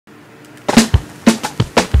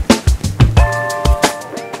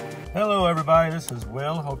everybody, this is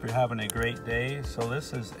Will. Hope you're having a great day. So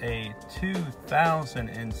this is a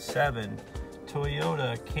 2007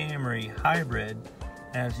 Toyota Camry Hybrid.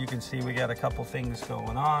 As you can see, we got a couple things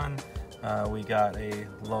going on. We got a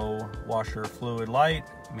low washer fluid light,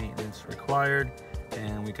 maintenance required,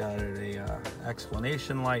 and we got a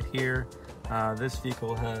explanation light here. This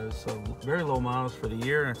vehicle has very low miles for the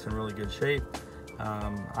year and it's in really good shape.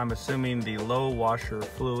 I'm assuming the low washer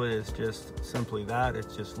fluid is just simply that.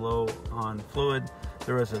 It's just low on fluid.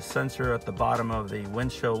 There is a sensor at the bottom of the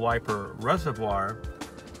windshield wiper reservoir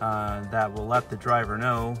that will let the driver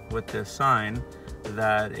know with this sign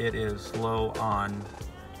that it is low on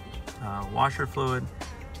washer fluid.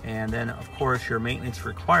 And then of course your maintenance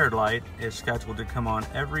required light is scheduled to come on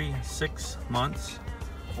every 6 months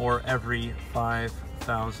or every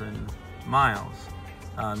 5,000 miles.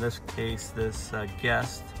 In this case, this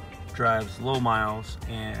guest drives low miles,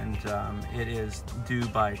 and it is due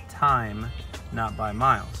by time, not by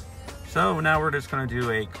miles. So now we're just going to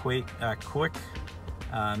do a quick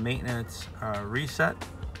maintenance reset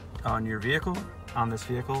on your vehicle,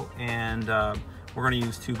 and we're going to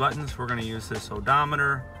use two buttons. We're going to use this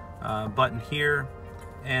odometer button here,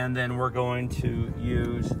 and then we're going to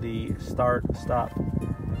use the start stop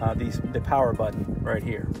the power button right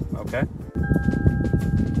here. Okay.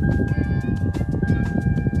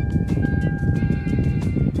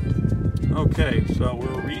 Okay, so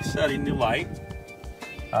we're resetting the light,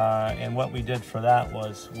 and what we did for that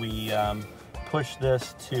was we pushed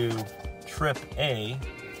this to trip A,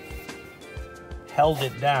 held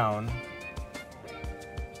it down,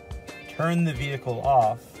 turned the vehicle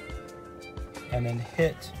off, and then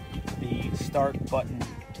hit the start button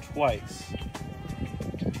twice,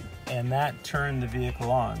 and that turned the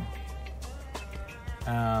vehicle on.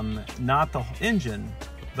 Not the engine,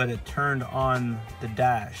 but it turned on the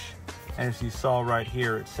dash. As you saw right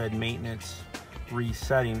here, it said maintenance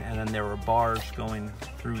resetting, and then there were bars going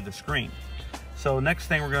through the screen. So next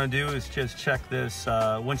thing we're going to do is just check this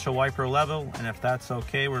windshield wiper level, and if that's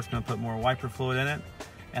okay, we're just going to put more wiper fluid in it,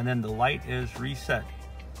 and then the light is reset.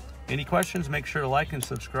 Any questions, make sure to like and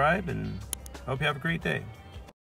subscribe, and hope you have a great day.